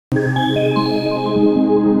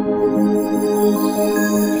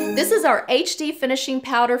This is our HD finishing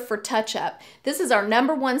powder for touch-up. This is our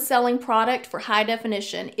 #1 selling product for high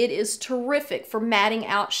definition. It is terrific for matting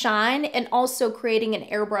out shine and also creating an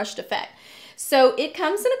airbrushed effect. So it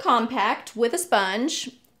comes in a compact with a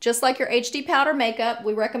sponge. Just like your HD powder makeup,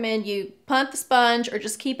 we recommend you punt the sponge or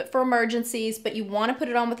just keep it for emergencies, but you want to put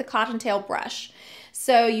it on with a cottontail brush.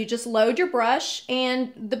 So you just load your brush,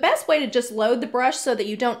 and the best way to just load the brush so that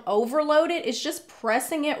you don't overload it is just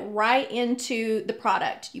pressing it right into the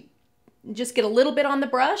product. You just get a little bit on the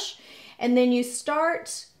brush, and then you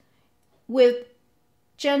start with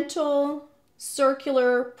gentle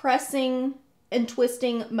circular pressing and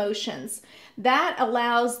twisting motions. That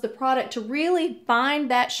allows the product to really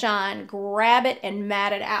find that shine, grab it, and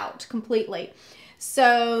mat it out completely.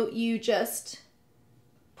 So you just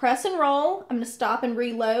press and roll. I'm going to stop and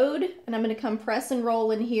reload, and I'm going to come press and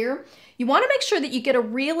roll in here. You want to make sure that you get a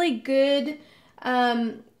really good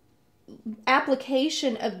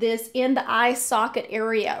application of this in the eye socket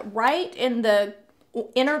area. Right in the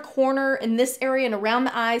inner corner in this area and around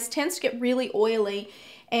the eyes tends to get really oily,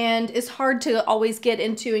 and it's hard to always get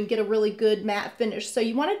into and get a really good matte finish. So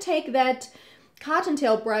you want to take that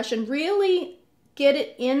cottontail brush and really get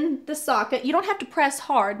it in the socket. You don't have to press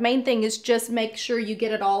hard. Main thing is just make sure you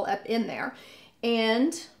get it all up in there.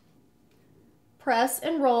 And press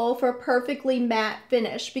and roll for a perfectly matte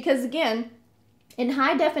finish. Because again, in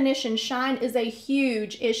high definition, shine is a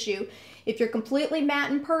huge issue. If you're completely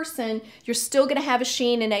matte in person, you're still going to have a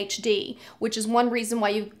sheen in HD, which is one reason why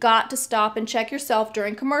you've got to stop and check yourself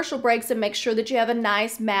during commercial breaks and make sure that you have a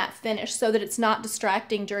nice matte finish so that it's not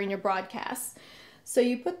distracting during your broadcasts. So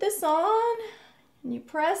you put this on, and you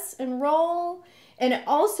press and roll, and it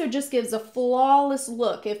also just gives a flawless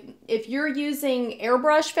look. If you're using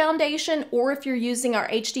airbrush foundation or if you're using our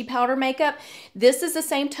HD powder makeup, this is the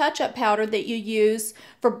same touch-up powder that you use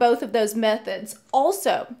for both of those methods.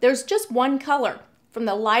 Also, there's just one color. From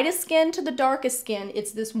the lightest skin to the darkest skin,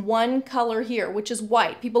 it's this one color here, which is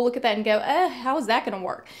white. People look at that and go, how is that gonna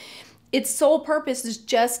work? Its sole purpose is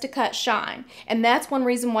just to cut shine. And that's one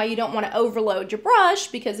reason why you don't want to overload your brush,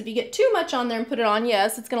 because if you get too much on there and put it on,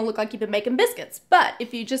 yes, it's going to look like you've been making biscuits. But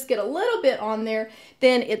if you just get a little bit on there,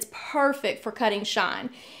 then it's perfect for cutting shine.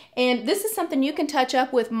 And this is something you can touch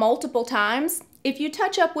up with multiple times. If you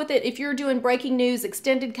touch up with it, if you're doing breaking news,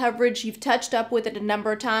 extended coverage, you've touched up with it a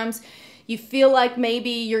number of times, you feel like maybe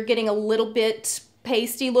you're getting a little bit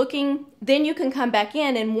pasty looking, then you can come back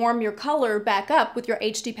in and warm your color back up with your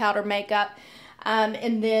HD powder makeup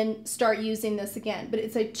and then start using this again. But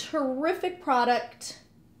it's a terrific product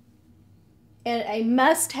and a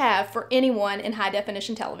must-have for anyone in high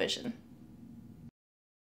definition television.